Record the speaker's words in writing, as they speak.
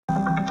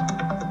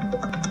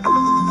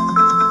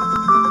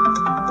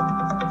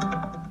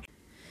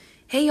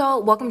Hey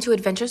y'all, welcome to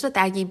Adventures with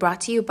Aggie,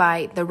 brought to you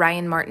by the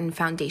Ryan Martin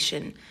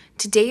Foundation.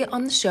 Today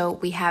on the show,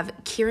 we have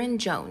Kieran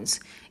Jones.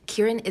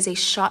 Kieran is a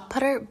shot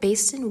putter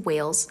based in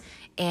Wales,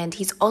 and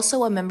he's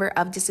also a member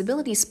of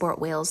Disability Sport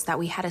Wales that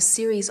we had a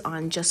series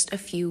on just a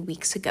few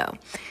weeks ago.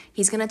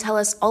 He's going to tell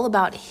us all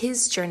about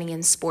his journey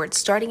in sports,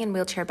 starting in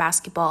wheelchair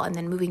basketball and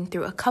then moving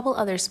through a couple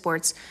other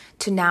sports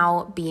to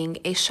now being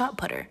a shot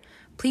putter.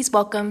 Please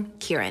welcome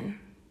Kieran.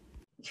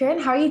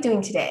 Kieran, how are you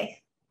doing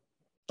today?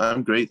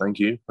 I'm great, thank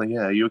you.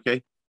 Yeah, are you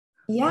okay?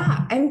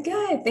 Yeah, I'm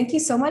good. Thank you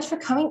so much for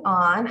coming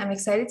on. I'm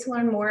excited to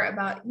learn more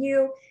about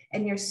you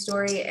and your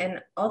story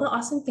and all the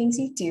awesome things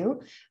you do.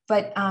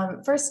 But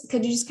first,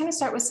 could you just kind of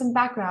start with some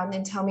background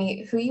and tell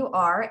me who you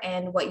are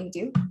and what you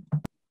do?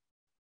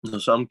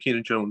 So I'm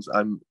Keenan Jones.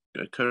 I'm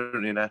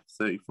currently an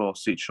F34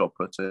 seat shot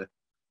putter,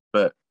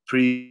 but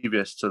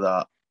previous to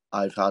that,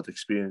 I've had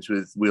experience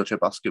with wheelchair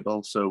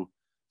basketball. So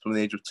from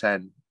the age of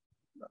 10,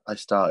 I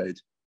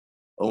started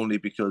only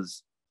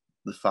because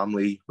the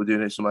family were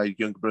doing it. So my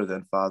younger brother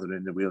and father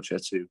in a wheelchair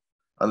too.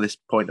 At this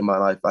point in my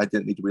life, I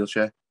didn't need a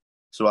wheelchair.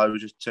 So I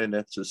was just turning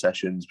up to the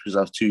sessions because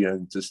I was too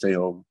young to stay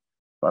home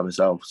by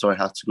myself. So I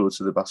had to go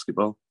to the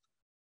basketball.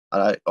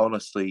 And I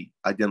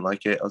didn't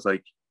like it. I was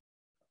like,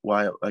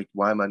 why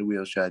am I in a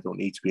wheelchair? I don't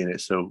need to be in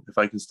it. So if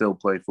I can still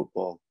play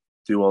football,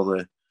 do all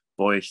the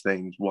boyish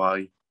things,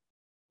 why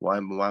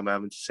am I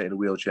having to sit in a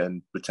wheelchair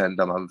and pretend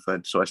I'm having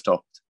fun? So I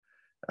stopped.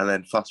 And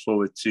then fast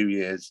forward 2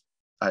 years,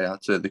 I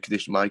had to the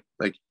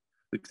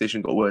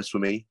condition got worse for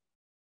me.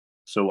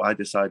 So I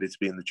decided to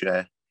be in the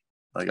chair,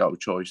 like out of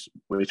choice,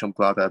 which I'm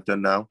glad I've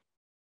done now.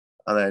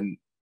 And then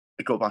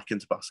I got back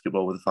into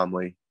basketball with the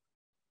family.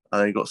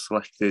 And I got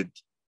selected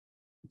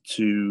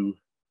to,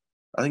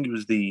 I think it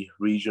was the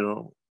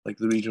regional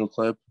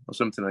club or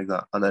something like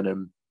that. And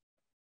then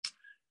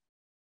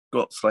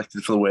got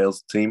selected for the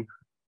Wales team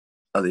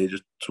at the age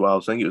of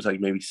 12. So I think it was like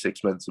maybe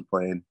 6 months of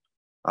playing,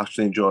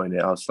 actually enjoying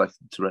it. I was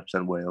selected to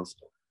represent Wales.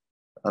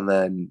 And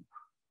then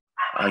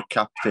I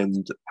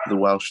captained the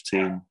Welsh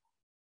team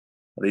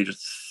at the age of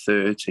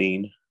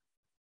 13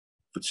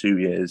 for 2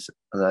 years.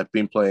 And I've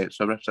been playing,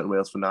 so I represented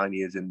Wales for 9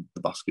 years in the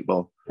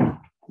basketball.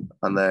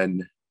 And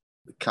then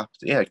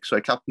so I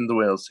captained the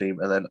Wales team.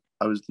 And then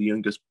I was the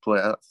youngest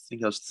player. I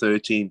think I was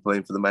 13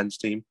 playing for the men's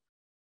team.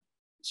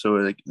 So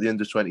like the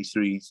under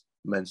 23s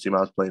men's team,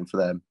 I was playing for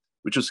them,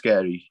 which was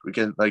scary.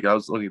 Again, like I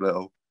was only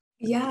little,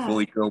 Yeah.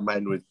 fully grown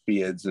men with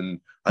beards,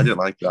 and I didn't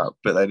like that.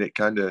 But then it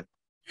kind of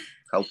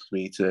helped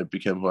me to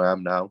become who I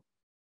am now.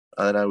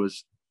 And then I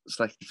was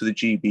selected for the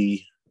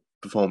GB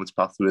performance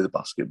pathway with the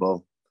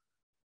basketball.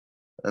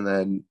 And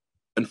then,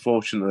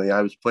 unfortunately,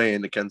 I was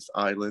playing against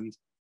Ireland,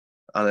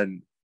 and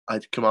then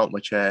I'd come out my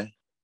chair,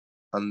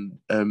 and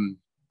I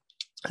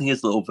think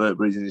his little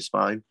vertebrae in his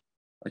spine.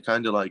 I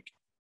kind of like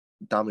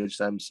damaged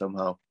them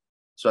somehow,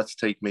 so I had to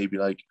take maybe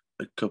like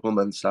a couple of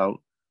months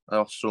out. I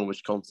lost so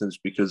much confidence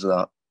because of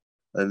that,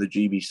 and the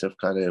GB stuff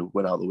kind of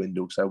went out the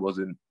window because I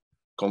wasn't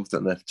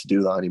confident enough to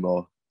do that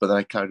anymore. But then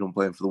I carried on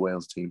playing for the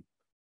Wales team.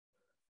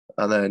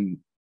 And then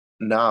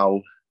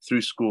now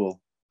through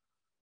school,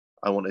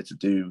 I wanted to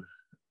do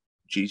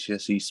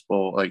GCSE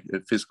sport, like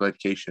physical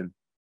education.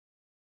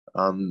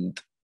 And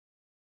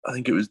I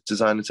think it was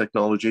design and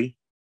technology.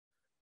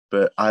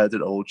 But I had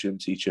an old gym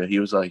teacher. He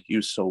was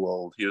so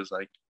old.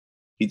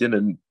 He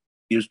didn't,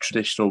 he was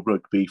traditional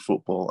rugby,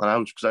 football.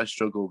 And because I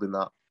struggled in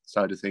that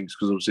side of things,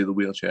 because obviously the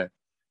wheelchair.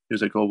 He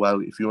was like, oh, well,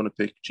 if you want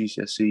to pick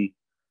GCSE,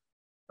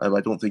 I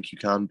don't think you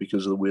can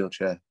because of the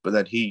wheelchair. But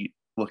then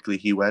luckily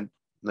he went.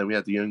 And then we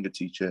had the younger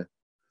teacher.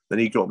 Then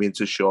he got me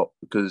into shot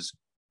because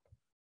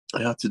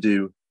I had to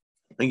do,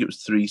 I think it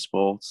was 3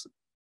 sports.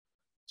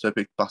 So I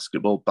picked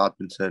basketball,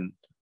 badminton,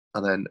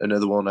 and then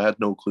another one. I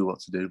had no clue what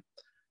to do.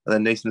 And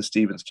then Nathan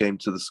Stevens came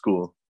to the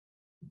school.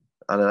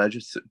 And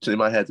then in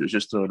my head, it was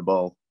just throwing a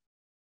ball,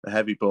 a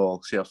heavy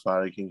ball, see how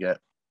far I can get.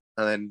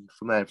 And then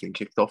from there, everything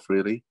kicked off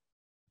really.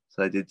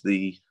 So I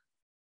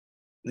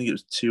think it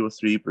was 2 or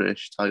 3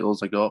 British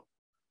titles I got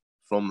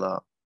from that.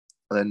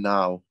 And then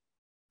now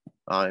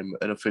I'm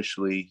an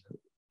officially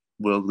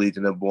world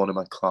leader #1 in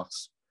my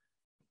class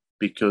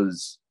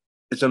because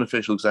it's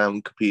unofficial because I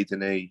haven't competed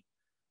in a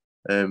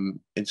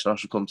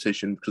international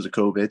competition because of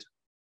COVID.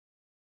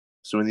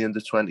 So in the under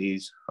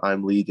 20s,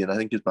 I'm leading. I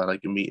think it's by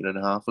like a meter and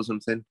a half or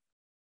something.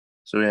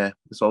 So yeah,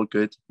 it's all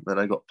good. Then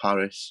I got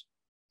Paris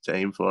to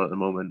aim for at the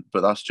moment, but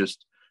that's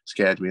just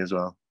scared me as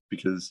well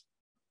because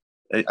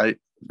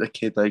the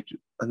kid like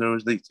I know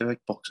they're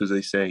like boxers.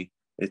 They say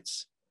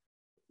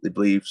they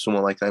believe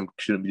someone like them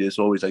shouldn't be. It's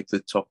always like the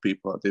top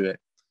people that do it.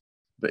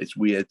 But it's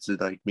weird to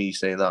like me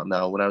saying that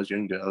now. When I was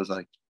younger, I was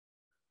like,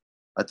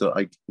 I thought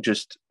like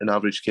just an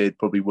average kid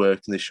probably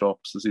worked in the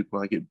shops, the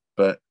supermarket,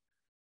 but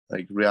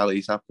like reality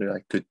is happening.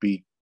 I could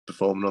be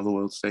performing on the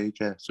world stage.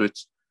 Yeah, so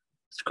it's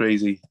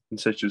crazy in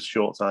such a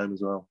short time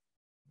as well.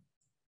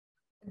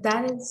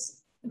 That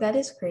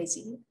is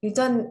crazy. You've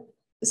done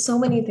so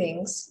many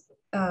things.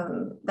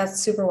 That's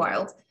super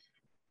wild.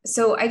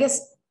 So I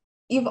guess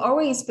you've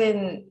always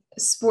been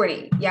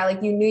sporty. Yeah,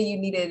 like you knew you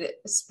needed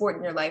sport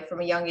in your life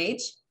from a young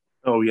age.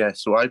 Oh yeah,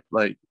 so I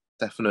like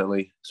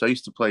definitely. So I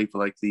used to play for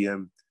like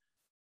the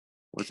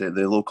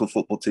local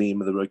football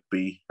team of the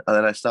rugby, and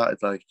then I started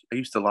like I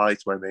used to lie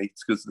to my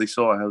mates because they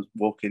saw I was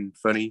walking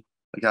funny,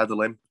 like I had a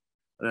limp,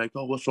 and they're like,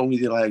 "Oh, what's wrong with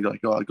your leg?"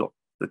 Like, "Oh, I got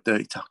a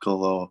dirty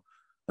tackle, or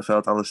I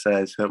fell down the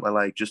stairs, hurt my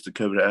leg," just to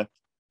cover it up.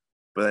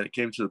 But then it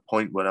came to the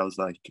point where I was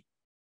like,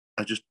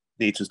 I just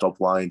need to stop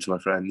lying to my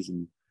friends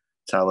and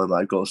tell them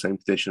I've got the same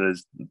condition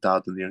as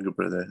dad and the younger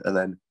brother. And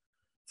then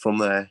from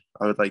there,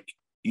 I would like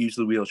use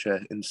the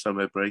wheelchair in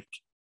summer break.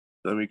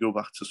 Then we go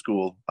back to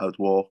school, I would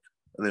walk,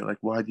 and they're like,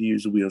 "Why do you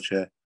use a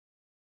wheelchair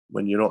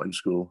when you're not in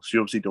school? So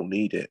you obviously don't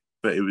need it."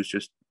 But it was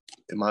just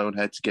in my own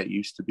head to get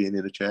used to being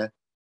in a chair.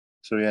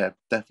 So yeah,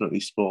 definitely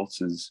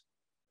sports is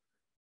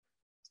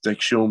like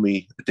show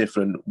me a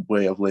different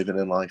way of living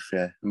in life.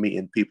 Yeah,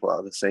 meeting people that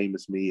are the same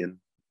as me, and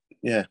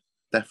yeah,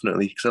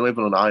 definitely. Because I live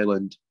on an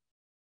island,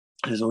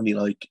 there's only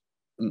like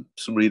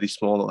some really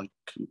small, like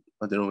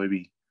I don't know,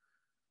 maybe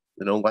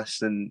less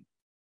than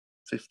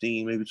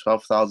 15, maybe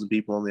 12,000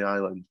 people on the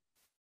island,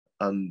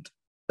 and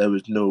there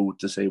was no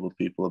disabled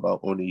people,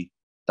 about only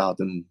dad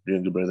and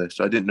younger brother.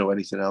 So I didn't know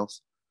anything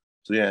else.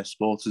 So yeah,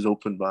 sports has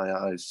opened my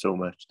eyes so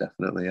much.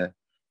 Definitely, yeah.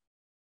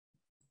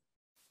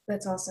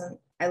 That's awesome.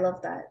 I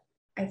love that.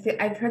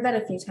 I've heard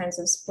that a few times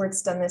of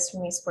sports done this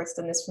for me, sports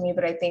done this for me,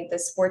 but I think the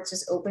sports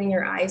just opening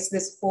your eyes to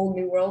this whole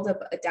new world of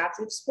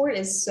adaptive sport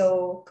is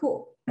so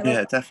cool. I love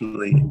Yeah,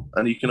 definitely.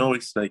 And you can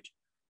always like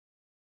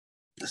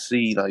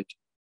see like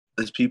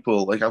there's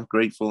people like I'm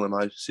grateful in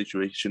my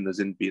situation as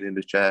in being in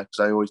the chair because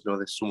I always know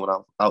there's someone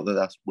out there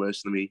that's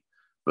worse than me,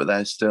 but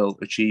they're still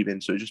achieving.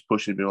 So it just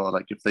pushing me on.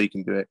 Like if they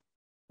can do it,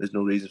 there's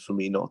no reason for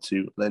me not to.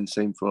 And then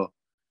same for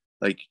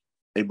like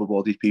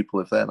able-bodied people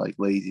if they're like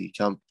lazy,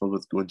 can't bother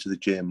going to the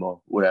gym or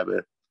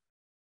whatever.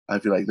 I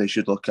feel like they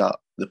should look at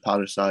the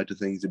para side of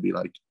things and be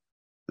like,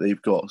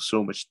 they've got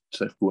so much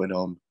stuff going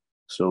on.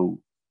 So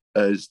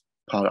as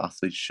para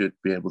athletes should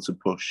be able to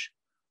push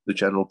the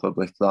general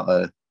public that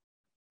are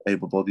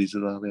able bodies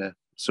as well, yeah.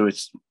 So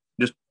it's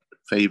just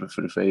favour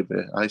for the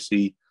favour. I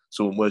see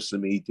someone worse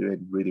than me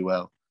doing really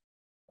well,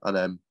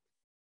 and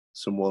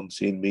someone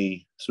seeing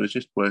me. So it's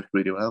just worked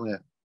really well, yeah.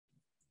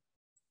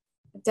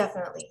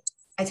 Definitely.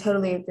 I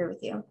totally agree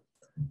with you.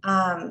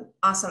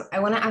 Awesome. I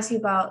want to ask you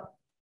about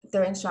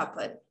throwing shot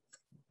put.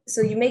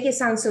 So you make it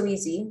sound so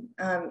easy.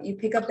 You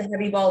pick up the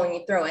heavy ball and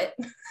you throw it.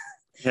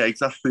 Yeah,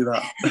 exactly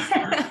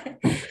that.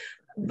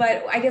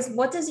 But I guess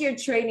what does your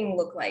training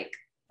look like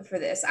for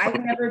this? I've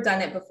never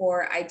done it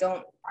before. I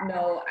don't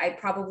know. I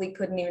probably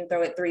couldn't even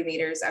throw it 3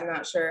 meters. I'm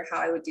not sure how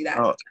I would do that.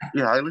 Oh,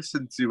 yeah, I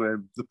listened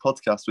to the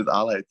podcast with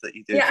Aled that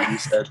you did. Yeah. And you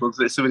said, was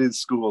it somebody in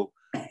school?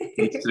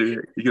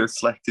 You got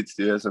selected to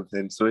do or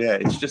something. So yeah,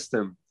 it's just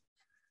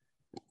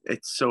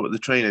it's so the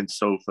training's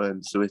so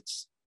fun. So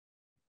it's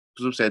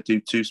because obviously I do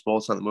two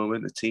sports at the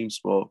moment, a team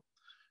sport,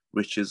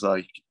 which is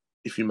like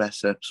if you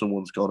mess up,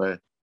 someone's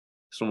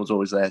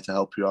always there to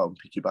help you out and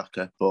pick you back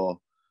up. Or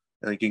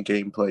like in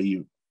gameplay,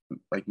 you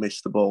like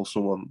miss the ball,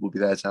 someone will be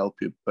there to help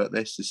you. But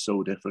this is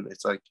so different.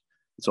 It's like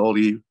it's all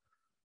you.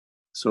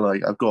 So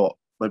like I've got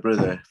my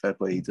brother, fair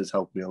play, he does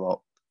help me a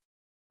lot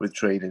with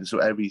training. So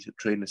every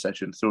training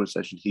session, throwing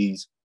session,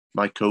 he's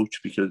my coach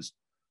because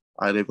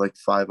I live like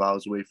 5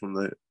 hours away from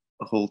the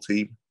whole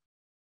team.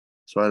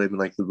 So I live in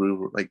like the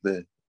rural, like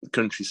the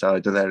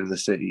countryside, and they're in the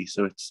city.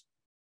 So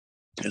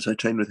I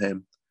train with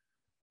him.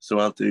 So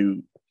I'll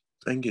do.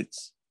 I get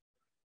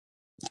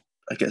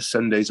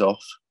Sundays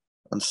off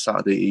and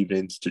Saturday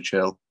evenings to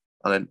chill,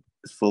 and then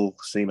full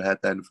steam ahead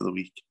then for the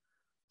week.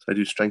 So I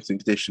do strength and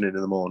conditioning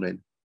in the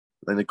morning,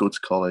 then I go to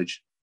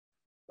college,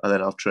 and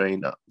then I'll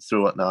train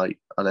through at night,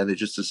 and then it's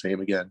just the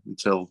same again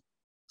until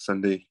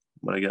Sunday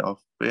when I get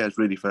off. But yeah, it's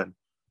really fun,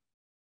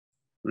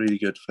 really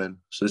good fun.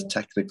 So there's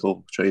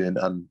technical training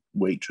and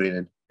weight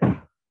training.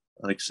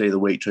 Like I say, the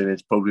weight training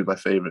is probably my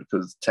favorite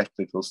because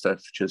technical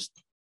stuff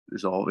just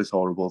is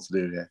horrible to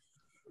do. Yeah,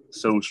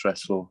 so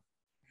stressful.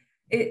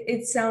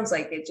 It sounds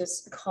like it.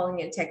 Just calling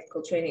it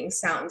technical training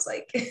sounds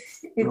like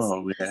it's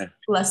Oh yeah,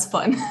 less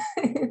fun.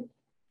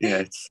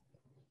 yeah.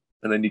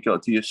 And then you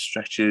got to do your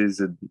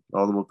stretches and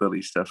all the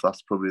mobility stuff.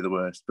 That's probably the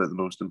worst, but the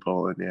most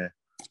important. Yeah.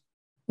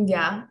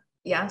 Yeah.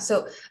 Yeah.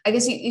 So I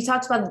guess you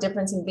talked about the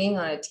difference in being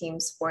on a team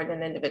sport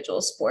and an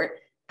individual sport.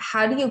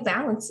 How do you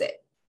balance it?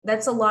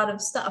 That's a lot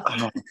of stuff.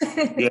 Oh,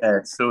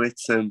 yeah. So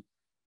it's so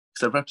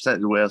I've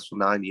represented Wales for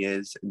 9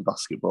 years in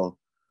basketball.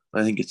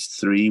 I think it's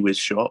 3 with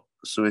shot.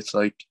 So it's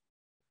like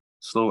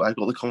slow. I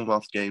got the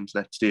Commonwealth Games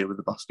next year with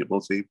the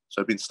basketball team,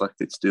 so I've been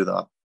selected to do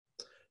that.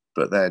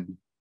 But then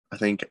I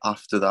think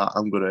after that,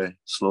 I'm gonna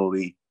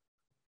slowly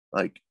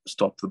like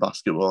stop the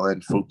basketball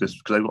and focus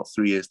because I've got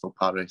 3 years till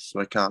Paris, so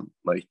I can't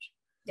like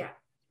Yeah.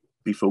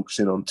 be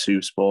focusing on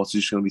two sports.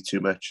 It's just gonna be too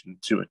much and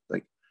too much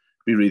like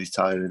be really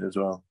tiring as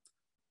well.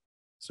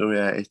 So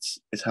yeah,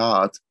 it's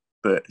hard,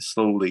 but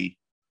slowly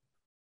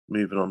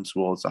moving on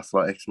towards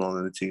athletics more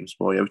than a team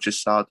sport, yeah, which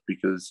is sad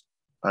because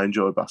I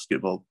enjoy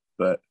basketball,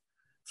 but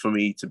for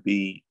me to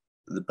be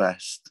the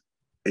best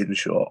in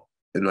short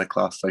in my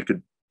class,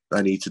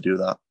 I need to do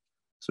that.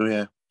 So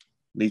yeah,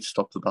 need to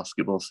stop the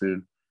basketball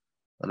soon,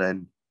 and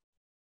then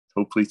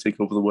hopefully take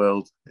over the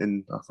world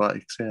in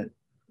athletics. Yeah.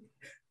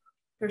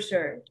 For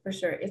sure, for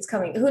sure. It's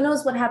coming. Who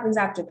knows what happens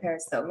after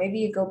Paris, though? Maybe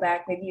you go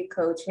back, maybe you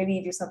coach, maybe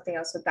you do something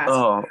else with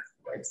basketball.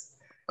 Oh,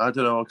 I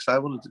don't know, because I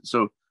want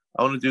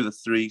to do the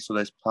three. So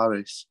there's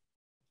Paris,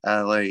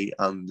 LA,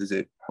 and is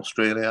it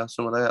Australia,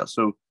 something like that.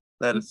 So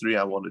they're the three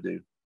I want to do.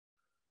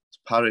 So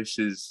Paris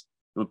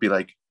would be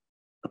like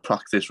a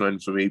practice run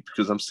for me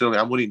because I'm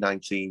only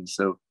 19,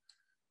 so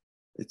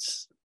it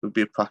would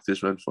be a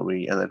practice run for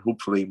me, and then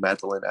hopefully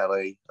medal in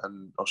LA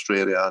and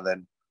Australia, and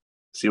then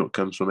see what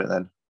comes from it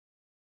then.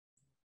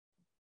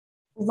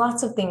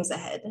 Lots of things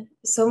ahead.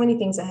 So many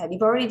things ahead.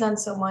 You've already done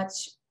so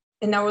much,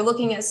 and now we're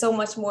looking at so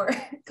much more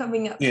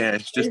coming up. Yeah,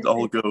 it's just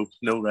all go,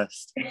 no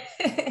rest.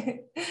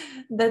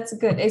 That's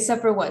good.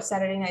 Except for what?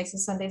 Saturday nights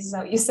and Sundays is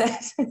that what you said?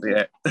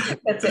 Yeah.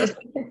 That's it.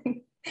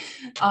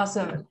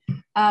 Awesome.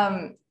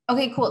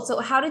 Okay, cool. So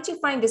how did you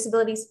find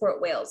Disability Sport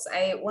Wales?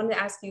 I wanted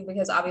to ask you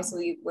because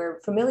obviously we're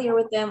familiar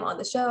with them on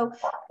the show,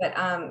 but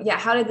yeah,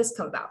 how did this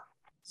come about?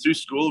 Through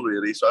school,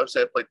 really. So I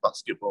played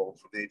basketball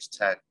from the age of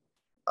 10,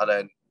 and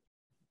then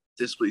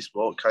Disability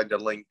Sport kind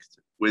of linked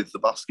with the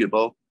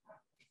basketball.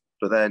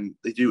 But then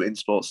they do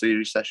in-sport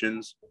series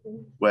sessions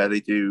where they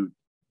do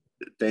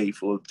a day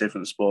full of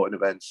different sporting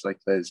events. Like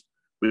there's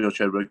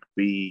wheelchair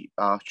rugby,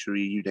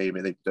 archery, you name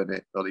it, they've done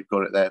it, or they've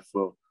got it there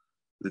for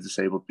the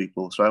disabled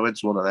people. So I went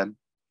to one of them,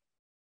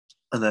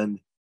 and then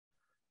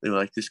they were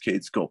like, this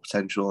kid's got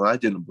potential. And I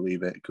didn't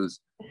believe it because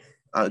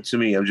to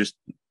me, I'm just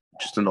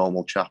a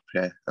normal chap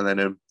here. And then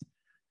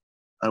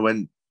I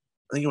think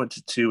I went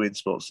to 2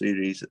 in-sport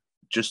series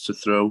just to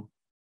throw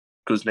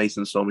because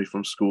Nathan saw me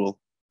from school.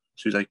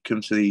 So he's like,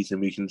 come to these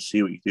and we can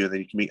see what you do. And then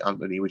you can meet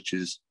Anthony, which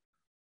is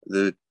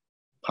the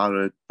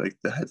the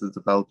head of the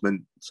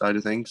development side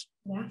of things.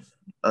 Yeah.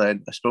 And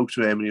then I spoke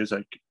to him and he was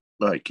like,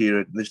 right,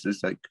 Kieran, this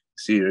is like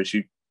serious.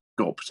 You've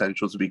got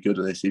potential to be good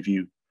at this if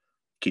you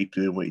keep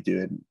doing what you're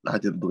doing. I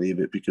didn't believe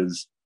it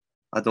because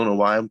I don't know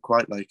why. I'm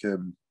quite like,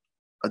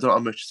 I don't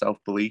have much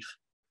self-belief.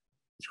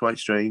 It's quite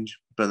strange.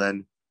 But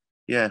then,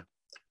 yeah,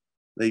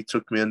 they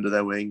took me under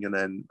their wing and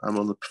then I'm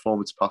on the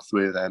performance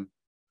pathway with them.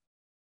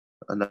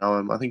 And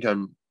now I think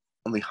I'm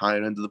on the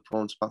higher end of the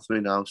performance pathway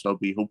now. So I'll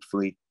be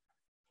hopefully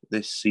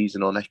this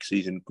season or next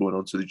season going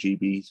on to the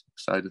GB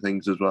side of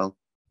things as well.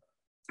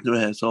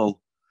 Yeah, it's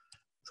all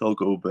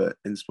go, but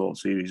in sport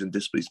series and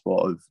display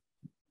sport have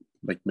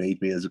like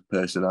made me as a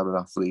person and an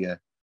athlete. Yeah,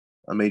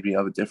 and made me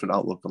have a different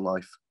outlook on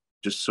life.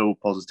 Just so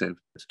positive.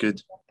 It's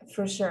good.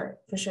 For sure.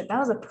 That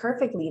was a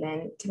perfect lead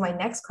in to my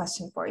next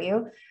question for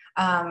you.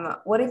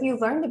 What have you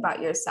learned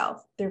about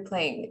yourself through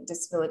playing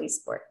disability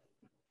sport?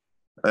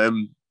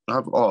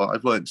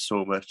 I've learned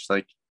so much.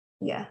 Like,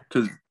 yeah,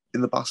 because in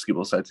the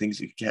basketball side of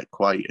things, it can get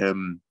quite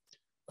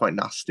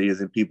nasty,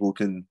 as in people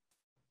can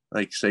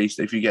like say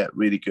if you get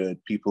really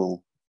good,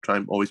 people try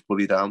and always pull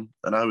you down.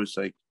 And I was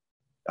like,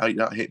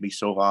 that hit me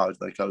so hard.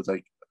 Like I was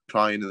like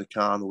crying in the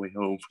car on the way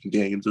home from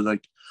games. I was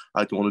like,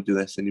 I don't want to do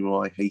this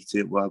anymore. I hate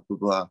it. Blah blah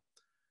blah.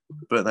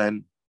 But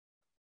then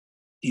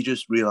you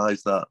just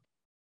realize that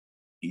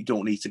you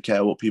don't need to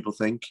care what people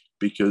think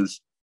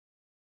because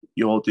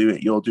you're doing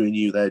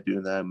you, they're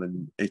doing them,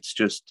 and it's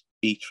just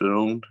each their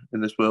own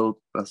in this world.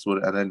 That's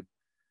what. And then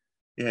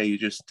yeah, you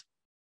just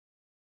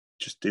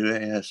do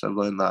it. Yes, I've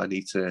learned that I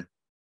need to.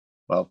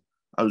 Well,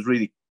 I was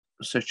really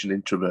such an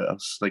introvert. I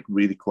was like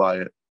really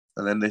quiet,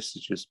 and then this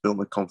has just built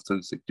my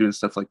confidence. Like doing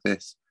stuff like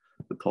this,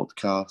 the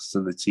podcasts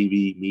and the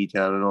TV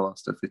media and all that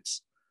stuff.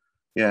 It's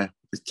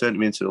turned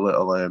me into a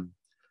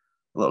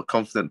little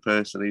confident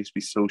person. I used to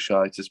be so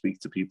shy to speak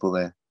to people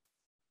there.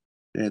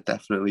 Yeah, it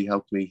definitely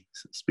helped me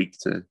speak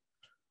to.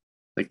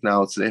 Like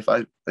now,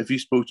 if you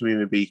spoke to me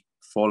maybe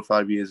 4 or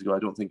 5 years ago, I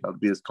don't think I'd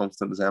be as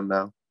confident as I am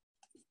now.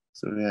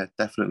 So yeah,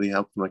 definitely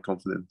helped my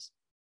confidence.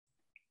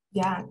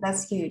 Yeah,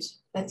 that's huge.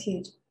 That's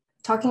huge.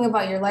 Talking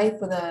about your life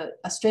with a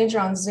stranger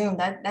on Zoom,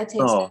 that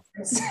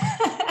takes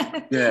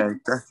Yeah,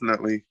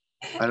 definitely.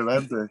 I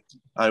remember it's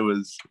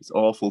an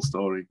awful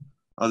story.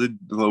 I was in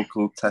the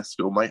local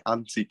Tesco. My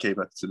auntie came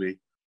up to me.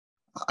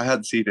 I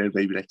hadn't seen her in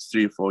maybe like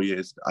 3 or 4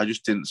 years. I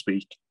just didn't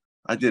speak.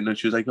 I didn't know.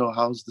 She was like, "Oh,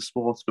 how's the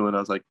sports going?" I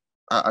was like,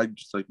 I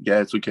just like,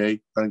 "Yeah, it's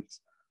okay, thanks."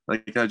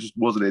 Like I just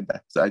wasn't in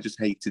depth. I just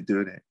hated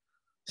doing it.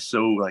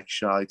 So like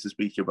shy to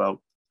speak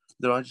about.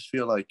 Though I just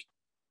feel like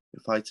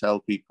if I tell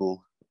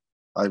people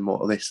I'm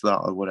more this, that,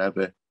 or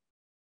whatever,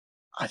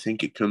 I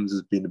think it comes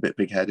as being a bit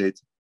big-headed,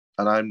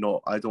 and I'm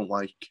not. I don't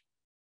like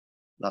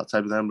that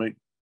type of thing. Like,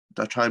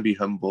 I try and be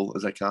humble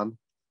as I can.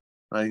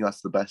 I think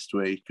that's the best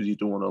way because you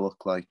don't want to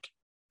look like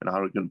an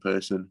arrogant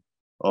person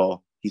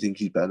or he thinks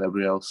he's better than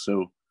everybody else.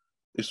 So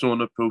if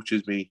someone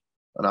approaches me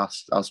and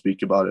asks, I'll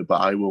speak about it,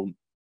 but I won't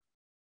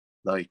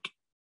like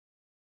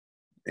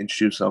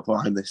introduce myself. Oh,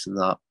 I'm this and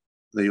that.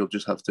 They'll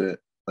just have to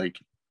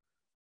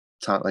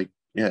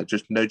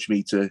just nudge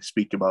me to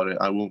speak about it.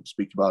 I won't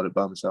speak about it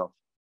by myself.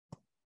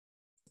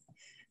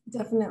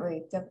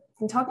 Definitely.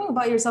 Talking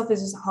about yourself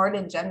is just hard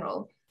in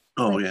general.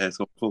 Oh yeah, it's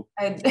awful.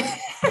 And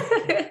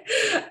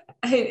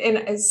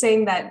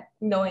saying that,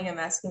 knowing I'm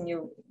asking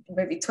you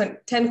maybe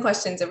 10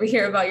 questions over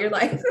here about your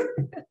life.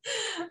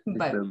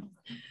 But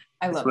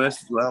I it's love worse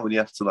that. as well when you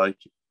have to like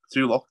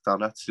through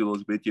lockdown. I had to do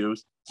those videos,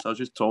 so I was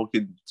just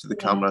talking to the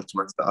camera to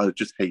myself. I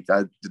just hate that.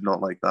 I did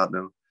not like that.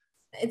 No,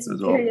 It's it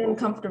was very awful.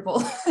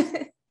 uncomfortable.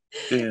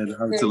 Yeah,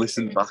 having to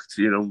listen back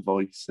to your own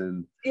voice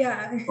and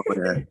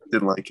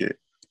didn't like it.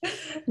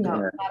 No,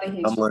 Yeah, not a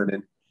huge I'm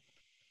learning.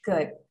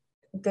 Good,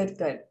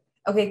 good.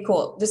 Okay,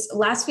 cool. Just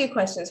last few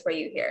questions for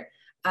you here.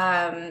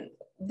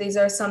 These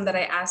are some that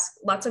I ask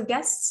lots of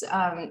guests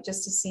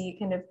just to see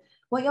kind of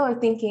what y'all are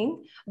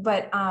thinking.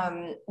 But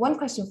one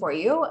question for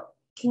you.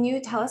 Can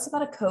you tell us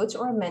about a coach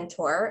or a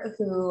mentor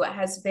who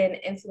has been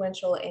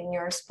influential in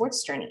your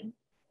sports journey?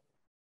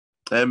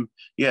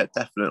 Yeah,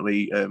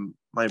 definitely.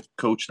 My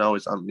coach now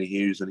is Anthony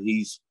Hughes, and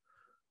he's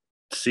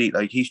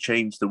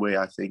changed the way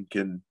I think,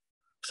 and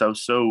because I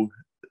was so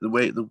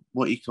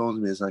what he calls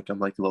me is like I'm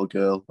like a little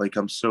girl. Like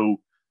I'm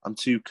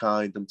too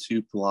kind, I'm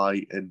too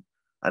polite, and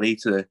I need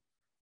to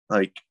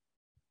like.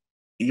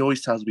 He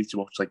always tells me to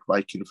watch like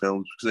Viking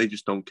films because they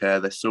just don't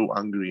care. They're so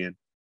angry, and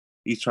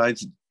he's trying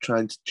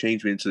to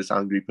change me into this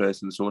angry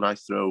person. So when I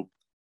throw,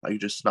 I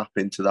just snap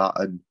into that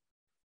and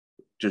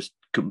just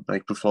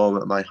like perform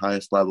at my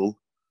highest level.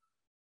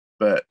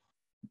 But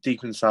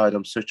deep inside,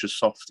 I'm such a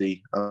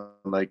softie.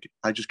 Like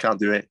I just can't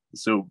do it.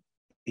 So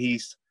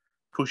he's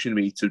pushing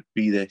me to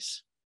be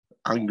this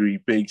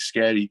angry, big,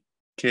 scary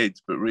kid,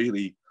 but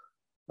really,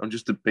 I'm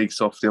just a big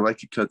softie.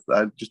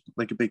 I'm just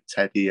like a big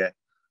teddy. Yeah.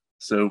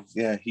 So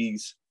yeah,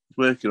 he's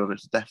working on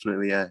it.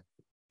 Definitely, yeah.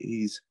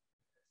 He's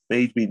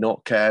made me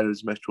not care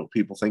as much what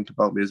people think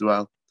about me as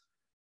well.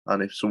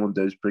 And if someone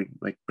does bring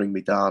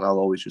me down, I'll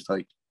always just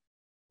like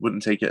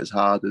wouldn't take it as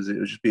hard as it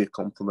would just be a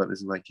compliment,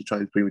 isn't like you're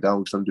trying to bring me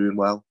down because I'm doing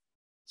well.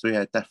 So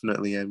yeah,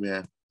 definitely,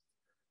 yeah.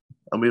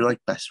 And we're like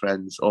best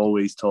friends,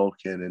 always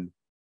talking. And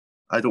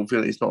I don't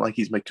feel it's not like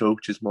he's my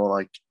coach. It's more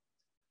like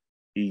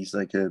he's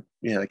like a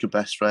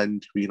best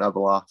friend. We can have a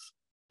laugh,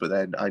 but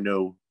then I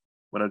know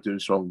when I'm doing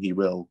wrong, he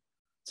will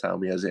tell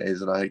me as it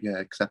is, and I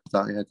accept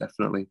that. Yeah,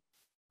 definitely.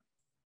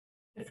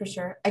 For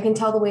sure. I can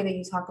tell the way that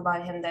you talk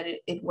about him that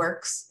it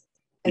works.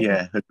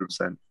 Yeah,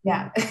 100%.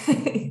 Yeah,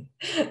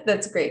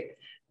 that's great.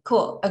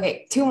 Cool.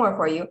 Okay, two more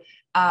for you.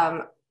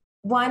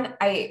 One,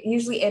 I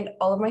usually end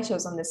all of my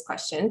shows on this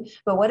question,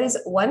 but what is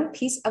one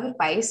piece of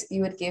advice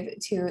you would give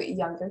to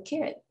younger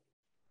Kieran?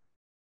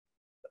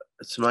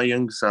 To my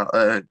younger self,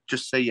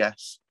 just say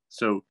yes.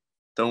 So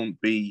don't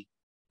be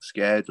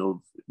scared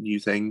of new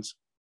things.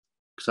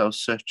 Because I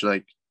was such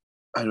like,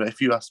 I don't know, if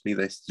you asked me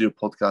this to do a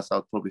podcast,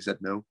 I'd probably said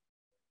no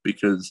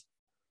because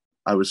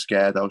I was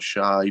scared, I was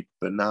shy.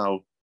 But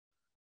now,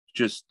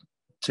 just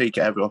take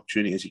every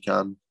opportunity as you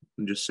can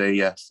and just say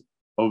yes.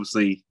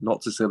 Obviously,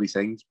 not to silly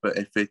things, but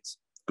if it's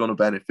gonna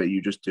benefit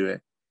you, just do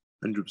it,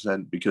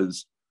 100%,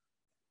 because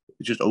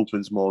it just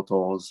opens more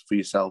doors for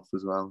yourself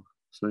as well.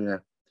 So yeah,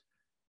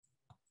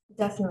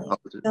 Definitely. that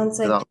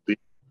would be,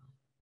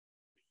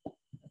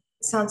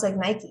 Sounds like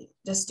Nike.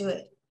 Just do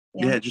it.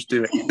 yeah, just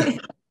do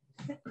it.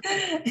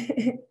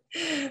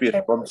 Be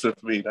a sponsor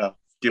for me now.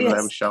 Give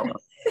them a shout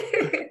out.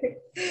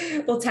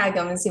 We'll tag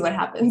them and see what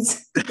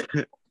happens.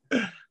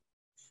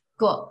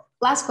 Cool.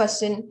 Last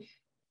question.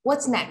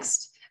 What's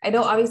next? I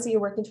know obviously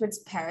you're working towards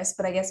Paris,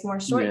 but I guess more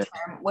short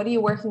term. What are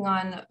you working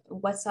on?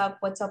 What's up?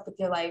 What's up with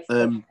your life for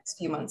the next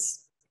few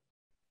months?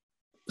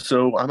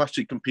 So I'm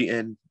actually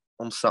competing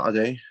on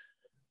Saturday.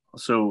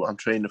 So I'm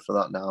training for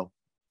that now.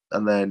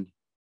 And then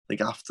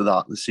like after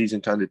that, the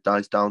season kind of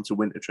dies down to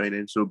winter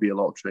training. So it'll be a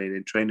lot of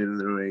training in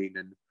the rain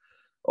and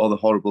all the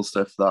horrible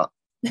stuff that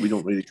we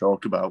don't really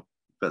talk about.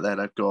 But then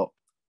I've got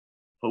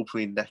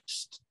hopefully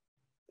next,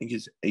 I think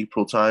it's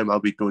April time,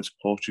 I'll be going to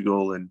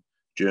Portugal and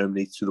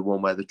Germany to the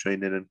warm weather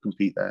training and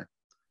compete there.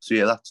 So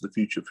yeah, that's the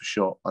future for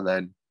sure. And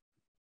then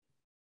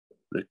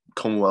the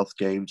Commonwealth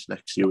Games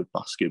next year with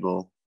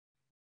basketball.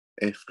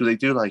 Because they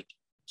do like,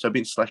 so I've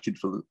been selected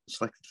for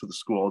the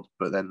squad,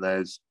 but then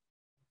there's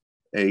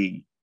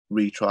a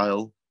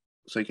retrial.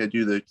 So like I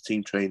do the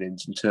team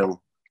trainings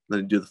until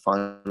then do the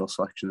final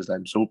selections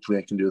then. So hopefully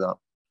I can do that.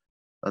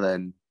 And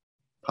then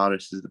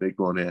Paris is the big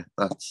one here.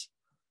 That's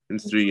in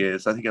 3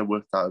 years. I think I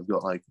worked out I've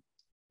got like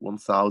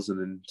 1,000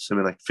 and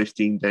something like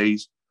 15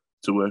 days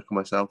to work on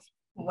myself.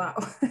 Wow.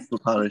 For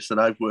Paris.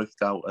 And I've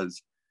worked out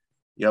as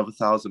you have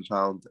 £1,000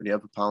 and you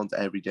have £1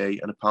 every day,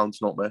 and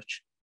 £1's not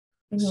much.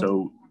 Mm-hmm.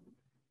 So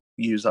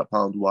use that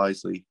pound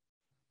wisely,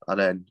 and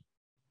then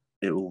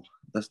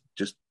let's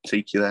just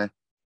take you there.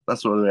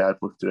 That's what the way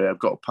I've looked at it. I've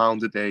got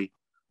 £1 a day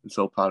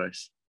until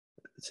Paris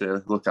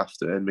to look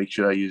after and make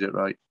sure I use it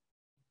right.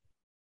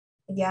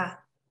 Yeah,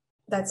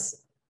 there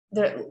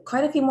are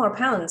quite a few more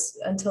pounds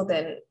until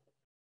then.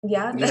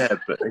 Yeah.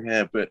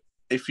 but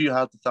if you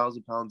had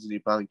 £1,000 in your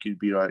bank, you'd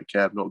be right.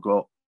 Okay, I've not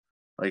got,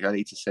 like, I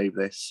need to save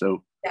this.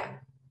 So yeah,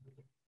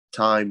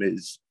 time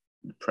is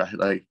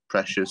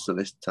precious. So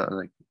this time,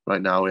 like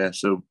right now, yeah.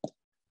 So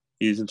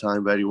using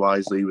time very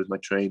wisely with my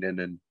training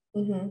and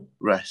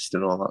rest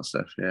and all that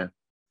stuff. Yeah,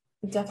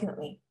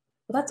 definitely.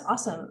 Well, that's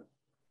awesome.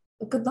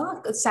 Good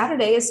luck.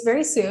 Saturday is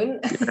very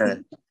soon.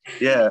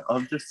 Yeah,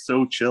 I'm just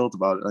so chilled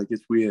about it. Like,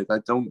 it's weird. I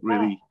don't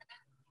really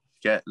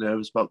get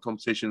nervous about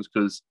competitions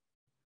because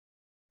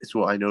it's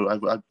what I know.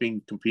 I've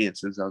been competing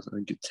since I was, I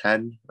think,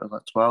 10, or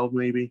like 12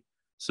 maybe.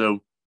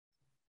 So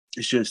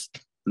it's just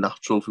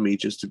natural for me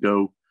just to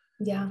go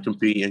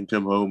compete and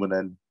come home and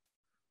then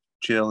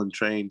chill and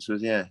train. So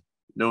yeah,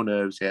 no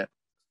nerves yet.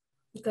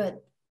 Good.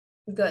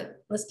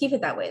 Let's keep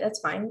it that way. That's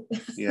fine.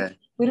 Yeah.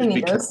 We don't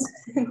need those.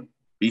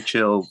 Be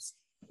chilled.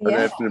 And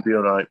everything will be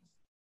all right.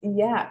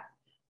 Yeah.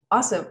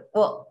 Awesome.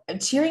 Well, I'm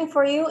cheering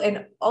for you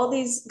in all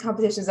these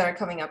competitions that are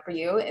coming up for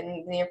you in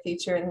the near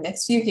future in the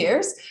next few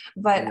years.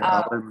 But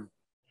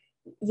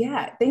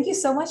yeah, thank you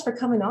so much for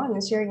coming on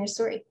and sharing your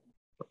story.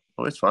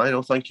 Oh, it's fine.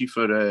 Well, thank you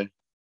for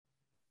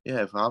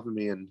having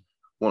me and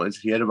wanting to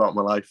hear about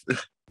my life.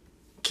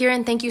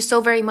 Kieran, thank you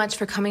so very much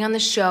for coming on the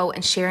show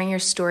and sharing your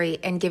story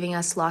and giving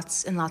us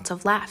lots and lots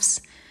of laughs.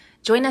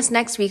 Join us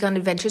next week on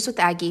Adventures with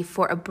Aggie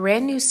for a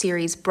brand new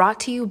series brought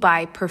to you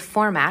by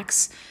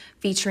Performax,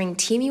 featuring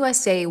Team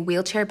USA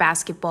wheelchair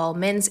basketball,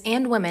 men's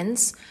and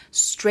women's,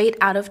 straight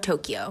out of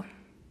Tokyo.